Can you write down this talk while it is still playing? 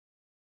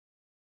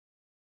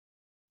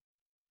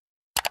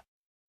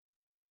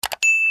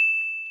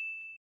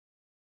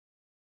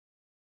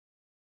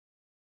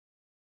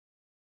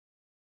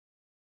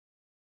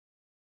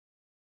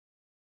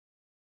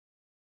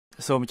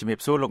សូមជំរាប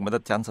សួរលោកបណ្ឌិ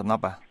តច័ន្ទសំណ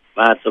ប់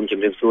បាទសូមជំ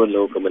រាបសួរ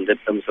លោកបណ្ឌិត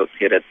សំសុខ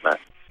ធីរិទ្ធបាទ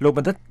លោកប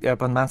ណ្ឌិត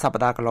ប៉ុន្មានស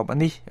ប្តាហ៍កន្លងមក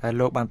នេះ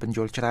លោកបានបញ្យ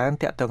ល់ច្រើន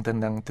ទាក់ទងទៅ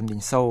នឹងទំនិញ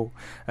សូ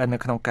នៅ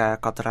ក្នុងការ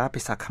កត់ត្រា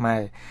ភាសាខ្មែ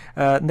រ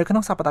នៅក្នុ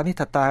ងសប្តាហ៍នេះ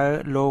តើ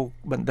លោក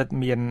បណ្ឌិត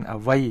មាន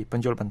អ្វីប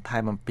ញ្យល់បន្ថែ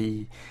មអំពី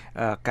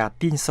ការ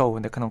ទាញសូ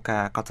នៅក្នុងកា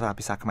រកត់ត្រា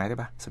ភាសាខ្មែរទេ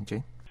បាទសូមជឿ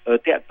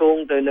ទាក់ទង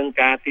ទៅនឹង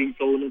ការទាញ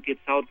សូនឹងទៀត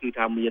សោតគឺ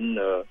ថាមាន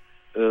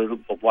រូ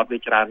បប្រវត្តិវា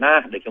ច្រើនណា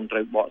ស់ដែលខ្ញុំត្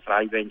រូវបកស្រា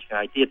យវែងឆ្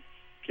ងាយទៀត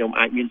ខ្ញុំ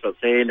អាចមានសរ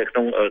សេរនៅក្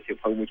នុងសៀវ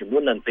ភៅមួយចំនួ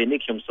ននៅពេលនេះ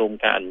ខ្ញុំសូម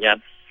ការអនុញ្ញាត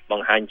ប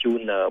ង្ហាញជូន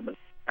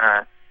ថា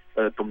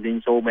ទំនិញ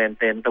សូមែន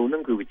តែនទៅនឹ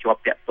ងគឺវាជាប់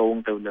តាក់ទង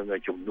ទៅនឹង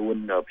ចំនួន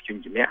ព្យ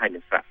ញ្ជនៈហើយនឹ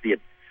ងស្រៈទៀត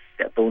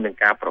តាក់ទងនឹង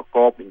ការប្រក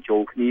បបញ្ចូ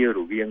លគ្នារ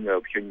វាង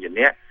ព្យញ្ជ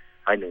នៈ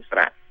ហើយនឹងស្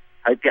រៈ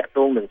ហើយតាក់ទ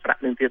ងនឹងស្រៈ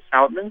នឹងទៀត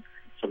សោតនឹង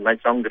សម្ដេច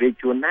សង្ឃរាជ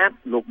ជួនណាត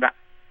លោកដាក់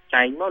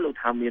ចែងមកលោក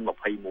ថាមាន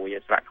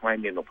21ស្រៈខ្មែរ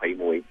មាន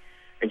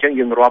21អញ្ចឹង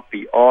យើងរាប់ពី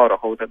អរ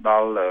ហូតទៅដ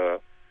ល់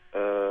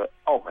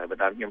ហើយបើ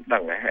តាមខ្ញុំដឹ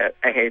ង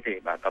ទេ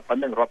បាទតែប៉ុ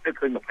ណ្្នឹងរាប់ទៅ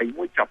ឃើញ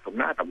21ចាប់ដំ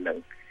ណើរតាមនឹង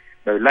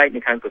នៅលេខនៅ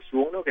ខាងក្រសួ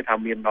ងនោះគេថា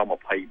មានដល់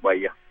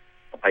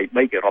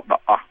23គេរាប់ដ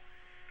ល់អស់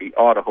ពីអ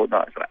រហូតដ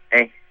ល់ស្រៈ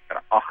ស្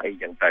រៈអស់អី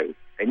ចឹងទៅ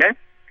ឃើញណា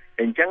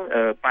អញ្ចឹង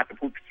បាតុ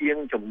ភូតព្យាង្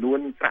គចំនួន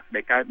ស្រៈ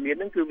ដែលកើតមាន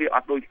ហ្នឹងគឺវាអ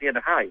ត់ដូចគ្នា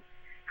ទៅហើយ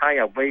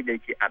អ្វីដែល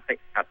ជាអត្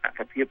តក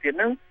ភាពទៀត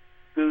ហ្នឹង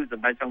គឺស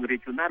ម្ដេចសង្ឃរាជ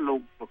ជួនណាតលោក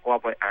ប្រក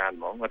បឲ្យអាន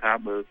ហ្មងគាត់ថា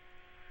បើ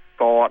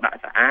កដាក់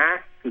ស្អា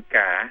គឺ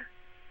កា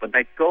ប៉ុន្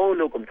តែគោ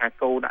លោកកំថា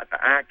គោដាក់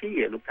ស្អាគី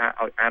លោកថា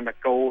ឲ្យអានថា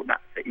គោដា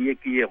ក់ស្អៀ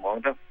គីហ្មង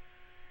ទៅ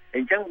អ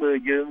ញ្ចឹងបើ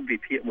យើងវិ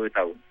ភាគមើល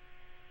ទៅ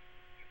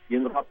យើ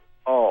ងរាប់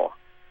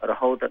រ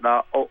ហូតទៅដ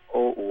ល់អូ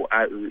អូអ៊ូ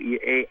អៅអ៊ី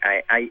អេអៃ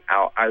អៃ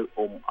អោអៅ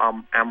អំ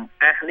អាំ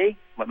នេះ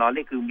មកដល់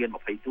នេះគឺមាន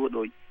20តួ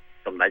ដោយ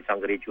សម្ដេចស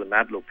ង្ឃរាជជួនណា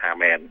តលោកថា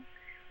មែន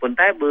ប៉ុន្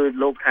តែបើ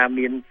លោកថា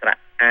មានស្រៈ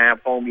អា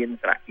ផងមាន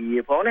ស្រៈអ៊ី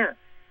ផងណា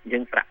អញ្ចឹ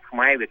ងស្រៈខ្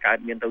មែរវាកើត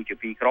មានទៅជា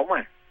2ក្រុម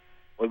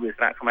ហើយវា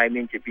ស្រៈខ្មែរ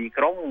មានជា2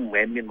ក្រុមមិន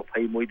មែនមាន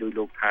21ដោយ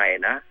លោកថៃ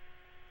ណា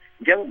អ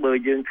ញ្ចឹងបើ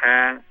យើងថា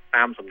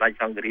តាមសម្ដេច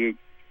សង្ឃរាជ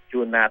ជួ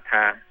នណាត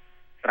ថា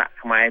ស្រៈ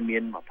ខ្មែរមា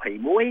ន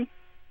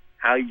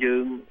21ហើយ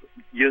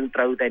យើងត្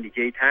រូវតែនិ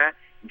យាយថា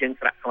អញ្ចឹង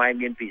ស្រៈខ្មែរ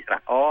មានពីស្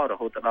រៈអរ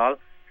ហូតដល់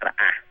ស្រៈ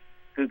អា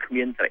គឺគ្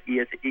មានស្រៈអ៊ី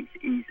ស្អ៊ីស្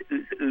អ៊ីស្អ៊ឺ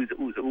ស្អ៊ឺស្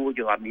អ៊ូស្អ៊ូ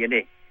យើងអត់មាន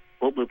ទេ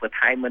ព្រោះបើបន្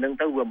ថែមមកនឹង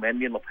ទៅវាមិនមែន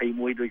មាន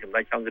21ដោយសម្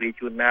ដេចសង្ឃរាជ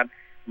ជួនណាត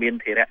មាន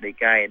ធរៈដី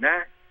កាយណា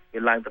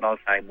វាឡើងទៅដល់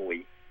41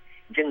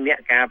អញ្ចឹងអ្នក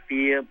ការ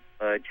ពារ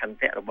ឆន្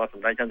ទៈរបស់ស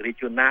ម្ដេចសង្ឃរាជ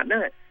ជួនណាតហ្នឹ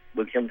ង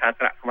បើខ្ញុំថា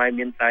ស្រៈខ្មែរ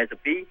មាន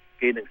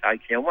42គេនឹងសើច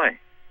ខ្ញុំហើយ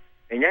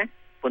ឃើញទេ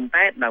ប៉ុន្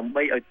តែដើម្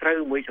បីឲ្យត្រូវ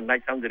មួយសម្ដេច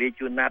សង្ឃរាជ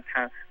ជួនណាត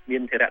ថាមា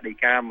នធរៈដី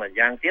កាមួយ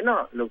យ៉ាងទៀតណោះ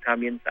លោកថា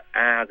មានស្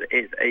អាស្អេ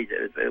ស្អី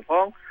ស្អឺផ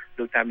ង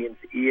លោកថាមាន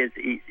ស្អៀ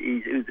ស្អ៊ីស្អ៊ី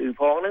ស្អឺស្អឺ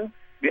ផងហ្នឹង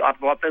វាអត់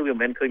រាប់ទៅវាមិន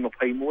មែនឃើញ21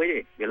ទេ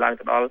វាឡើង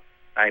ទៅដល់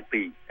តែ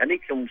2អានេះ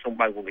ខ្ញុំសូម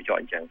បើកវងកញ្ចក់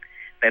អញ្ចឹង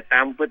តែ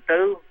តាមពិតទៅ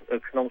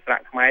ក្នុងស្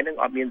រៈខ្មែរហ្នឹង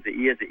អត់មានស្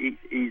អៀស្អ៊ី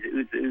ស្អ៊ីស្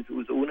អឺស្អឺស្អ៊ូ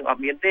ស្អ៊ូហ្នឹងអ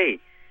ត់មានទេ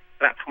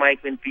ស្រៈខ្មែរ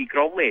មាន2ក្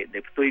រុមទេដែ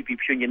លផ្ទុយពី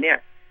ព្យញ្ជនៈ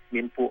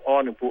មានពួកអ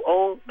និងពួកអូ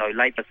ដោយ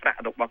ឡែកស្រៈ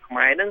របស់ខ្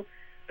មែរហ្នឹង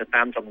ទៅ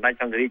តាមសម្ដេច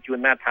សង្ឃរាជជួន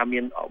ណាតថា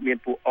មាន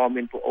ពួកអ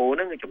មានពួកអូហ្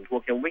នឹងចំពោះ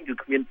ខ្ញុំវិញគឺ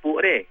គ្មានពួក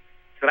ទេ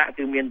ស្រៈ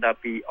គឺមានតែ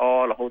ពីអ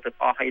រហូតទៅ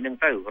អស់ហើយហ្នឹង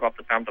ទៅរាប់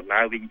ទៅតាមដំណើ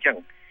រវិញអញ្ចឹង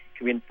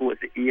គ្មានពួក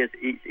ស្អៀស្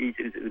អ៊ីស្អ៊ី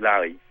ស្អឺឡើ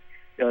យ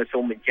សូ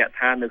មបញ្ជាក់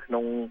ថានៅក្នុ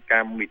ងក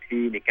ម្មវិធី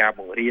នៃការ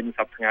បង្រៀនស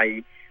ប្តាហ៍ថ្ងៃ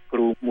គ្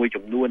រូមួយ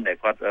ចំនួនដែល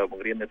គាត់ប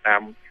ង្រៀននៅតា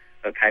ម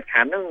ខេត្តខ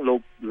ណ្ឌហ្នឹងលោ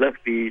កលើក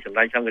ពីសម្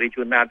ដេចសង្ឃរាជ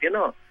ជួនណាតទៀត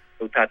នោះ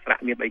លោកថាស្រៈ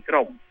មាន3ក្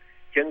រុម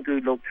អញ្ចឹងគឺ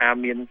លោកថា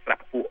មានស្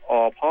រៈពួកអ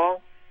ផង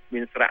មា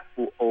នស្រៈ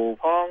ពួកអូ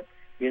ផង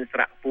មានស្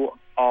រៈពួក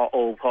អ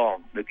អូផង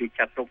ដូចគេ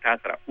ចាត់ទុកថា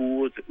ស្រៈអ៊ូ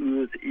ស្អឺ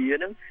ស្អៀ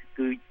ហ្នឹង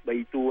គឺ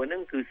3តួហ្នឹ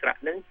ងគឺស្រៈ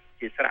ហ្នឹង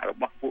ជាស្រៈរ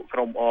បស់ពួកក្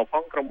រុមអផ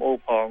ងក្រុមអូ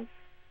ផង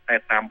តែ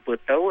តាមពិត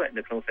ទៅ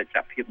នៅក្នុងសច្ច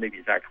ភាពនៃ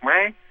ភាសាខ្មែ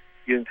រ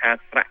យើងថា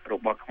ស្រៈរ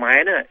បស់ខ្មែរ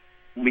ហ្នឹង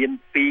មាន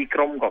2ក្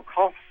រុមក៏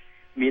ខុស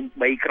មាន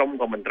3ក្រុម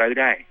ក៏មិនត្រូវ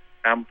ដែរ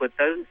តាមពិត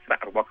ទៅស្រៈ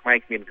របស់ខ្មែរ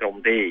គ្មានក្រុម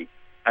ទេ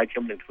ហើយខ្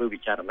ញុំនឹងធ្វើវិ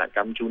ចារណក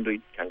ម្មជូនដូច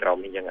ខាងក្រោម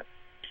នេះអញ្ចឹង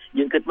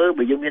យើងគិតមើល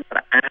បើយើងមានស្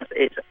រៈអាស្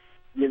អេ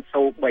មាន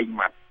សូ3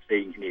ម៉ាត់ផ្សេ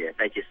ងគ្នា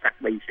តែជាស្រៈ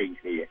3ផ្សេង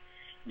គ្នា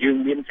យើង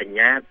មានសញ្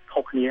ញា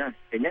ខុសគ្នា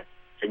ឃើញទេ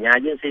សញ្ញា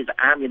យើងសេស្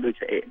អាមានដូច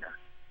ស្អេណា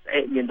ស្អេ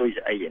មានដូច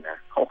ស្អីណា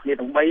ខុសគ្នា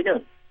ទាំង3ហ្នឹង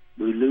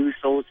បើលឺ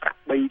សូស្រៈ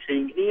3ផ្សេ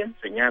ងគ្នា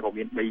សញ្ញាក៏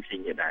មាន3ផ្សេង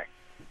គ្នាដែរ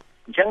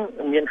អញ្ចឹង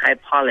មានហេតុ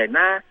ផលឯ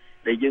ណា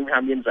ដែលយើងថា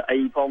មានស្អី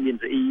ផងមាន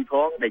ស្អីផ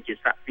ងដែលជា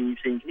ស្រៈ2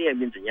ផ្សេងគ្នា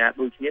មានសញ្ញា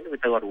ដូចគ្នាវា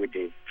ទៅអត់រួច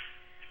ទេ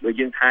បើ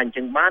យើងថាអញ្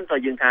ចឹងបានតើ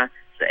យើងថា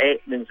ស្អេ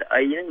និងស្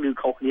អីហ្នឹងឬ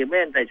ខុសគ្នា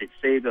មែនតែ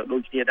សេក៏ដូ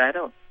ចគ្នាដែរ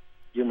ទៅ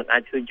យើងមិនអា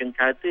ចធ្វើអញ្ចឹង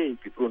កើតទេ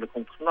ពីព្រោះនៅក្នុ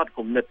ងផ្នត់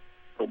គំនិត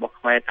របស់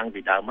ខ្មែរតាំង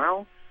ពីដើមមក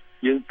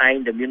យើងតែង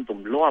តែមានទ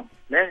ម្លាប់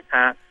ណា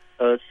ថា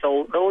សូ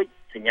ដូច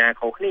សញ្ញា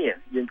ខុសគ្នា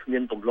យើងគ្មា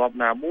នទម្លាប់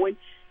ណាមួយ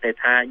តែ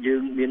ថាយើ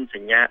ងមានស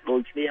ញ្ញាដូ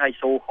ចគ្នាហើយ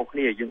សូខុសគ្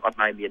នាយើងអត់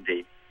ដែរមានទេ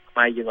ខ្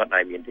មែរយើងអត់ដែ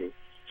រមានទេ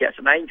ជាក់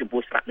ស្ដែងចំ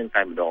ពោះស្រៈនឹង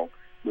តែម្ដង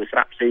បើស្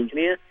រៈផ្សេងគ្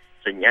នា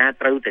សញ្ញា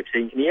ត្រូវតែផ្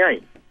សេងគ្នា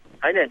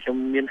ហើយនេះខ្ញុំ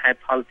មានហេតុ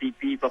ផលទី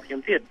2របស់ខ្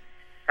ញុំទៀត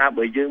ថា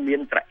បើយើងមាន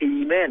ស្រៈអ៊ី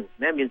មែន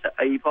ណាមានស្រៈ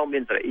អ៊ីផងមា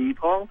នស្រៈអ៊ី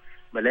ផង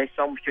ម្លេះ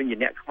សំព្យញ្ជ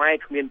នៈខ្មែរ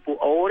គ្មានពួក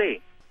អូទេ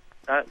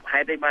តើហេ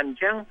តុអីបានអ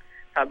ញ្ចឹង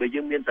ថាបើ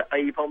យើងមានស្រៈ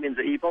អ៊ីផងមាន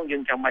ស្រៈអ៊ីផងយើ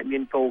ងចាំបាច់មា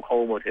នកោខោ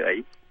មកធ្វើអី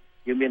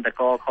យើងមានតែ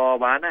កខ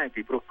បានហើយ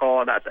ពីព្រោះក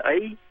ដាក់ស្អី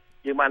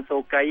យើងបានសូ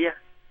កៃ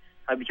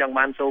ហើយវាចង់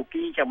បានសូ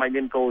គីចាំបាច់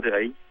មានកោទៅ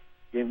អី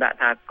យើងដាក់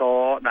ថាក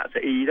ដាក់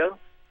ស្អ៊ីទៅ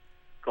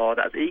ក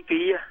ដាក់ស្អ៊ី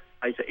គី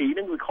ហើយស្អ៊ីហ្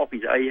នឹងគឺខុសពី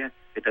ស្អី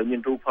គេត្រូវមាន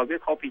រូបផលវា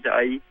ខុសពីស្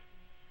អី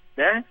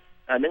ណា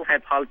អានឹងហេ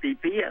តុផលទី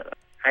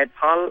2ហេតុ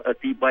ផល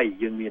ទី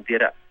3យើងមានទៀ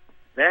ត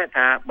ណា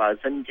ថាបើ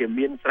សិនជា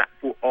មានស្រៈ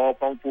ពួកអ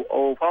ផងពួក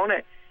អូផងណា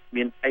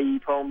មានអី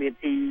ផងមាន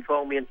អ៊ីផ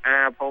ងមានអា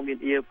ផងមាន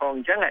អ៊ីផងអ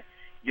ញ្ចឹង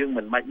យើង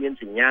មិនបាច់មាន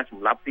សញ្ញាស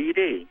ម្រាប់ពី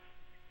ទេ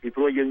ពីព្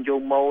រោះយើងយ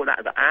កម៉ូដា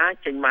ក់ស្អា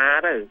ចេញមក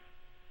ទៅ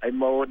ហើយ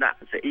ម៉ូដាក់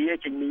ស្អ៊ី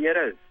ចេញមី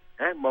ទៅ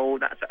ណាម៉ូ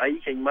ដាក់ស្អី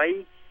ចេញមី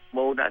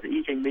ម៉ូដាក់ស្អ៊ី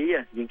ចេញមី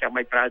យើងចាំ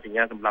បាច់ប្រើសញ្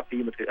ញាសម្រាប់ពី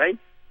មកធ្វើអី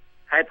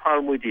ហេតុផល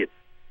មួយទៀត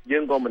យើ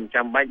ងក៏មិន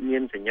ចាំបាច់មា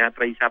នសញ្ញា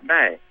ត្រីស័ព្ទ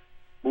ដែរ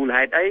មូល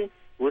ហេតុអី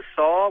ព្រោះស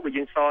បើ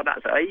យើងសដា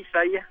ក់ស្អីស្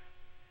អី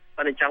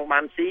បើតែចង់បា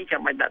នស៊ី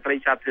ចាំបាច់ដាក់ត្រី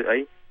ស័ព្ទធ្វើអី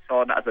ស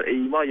ដាក់ស្អ៊ី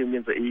មកយើងមា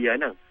នស្អ៊ីហើយ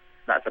ហ្នឹង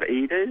ដាក់ស្អ៊ី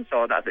ទៅស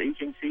ដាក់ស្អ៊ី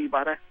ចេញស៊ី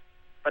បាត់ហើយ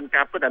ប៉ុន្តែ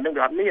ការពិតអានឹង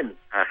វាអត់មាន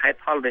ហេតុ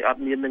ផលដែលអ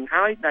ត់មាននឹង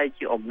ហើយដែល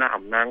ជាអំ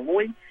ណាងមួ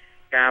យ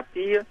ការ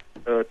ពារ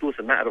ទស្ស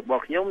នៈរប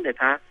ស់ខ្ញុំដែល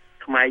ថា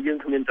ខ្មែរយើង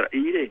គ្មានត្រ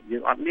អ៊ីទេយើ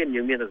ងអត់មាន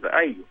យើងមានតែស្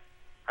អី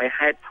ហើយ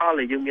ហេតុផល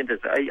ដែលយើងមានតែ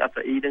ស្អីអត់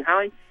ស្អីនឹង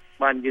ហើយ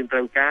បានយើងត្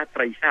រូវការ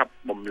ត្រីស័ព្ទ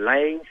បំ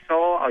លែងស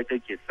ឲ្យទៅ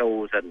ជាសូ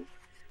សិន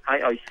ហើយ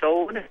ឲ្យសូ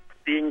នេះ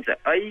ទាញស្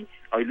អី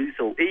ឲ្យលឺ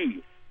សូអ៊ី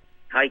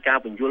ហើយការ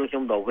បញ្យល់ខ្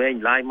ញុំដល់វែង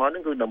ឡាយមកហ្នឹ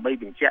ងគឺដើម្បី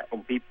បញ្ជាក់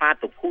អំពីបា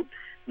តុភូត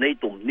នៃ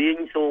ទំនាញ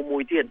សូមួ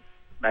យទៀត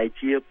ដែល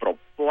ជាប្រ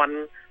ព័ន្ធ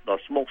ដ៏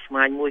ស្មុគស្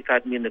មាញមួយកើ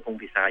តមាននៅក្នុង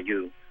ភាសាយើ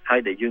ងហើយ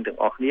ដែលយើងទាំង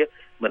អស់គ្នា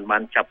មិនបា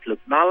នចាប់ភ្លឹក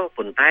ដល់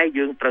ប៉ុន្តែ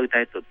យើងត្រូវ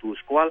តែទទួល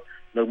ស្គាល់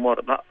នៅមរ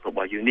តករប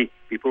ស់យើងនេះ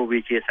ពីព្រោះវា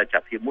ជាសច្ច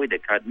ភាពមួយដែ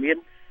លកើតមាន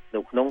នៅ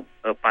ក្នុង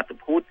បាតុ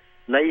ភូត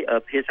នៃ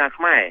ភាសា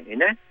ខ្មែរឃើញ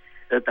ណា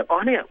ទាំងអ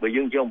ស់នេះបើ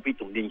យើងយកអំពី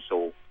ទំនាញសូ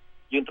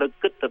យើងត្រូវ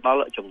គិតទៅដ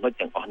ល់ចំណុច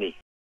ទាំងអស់នេះ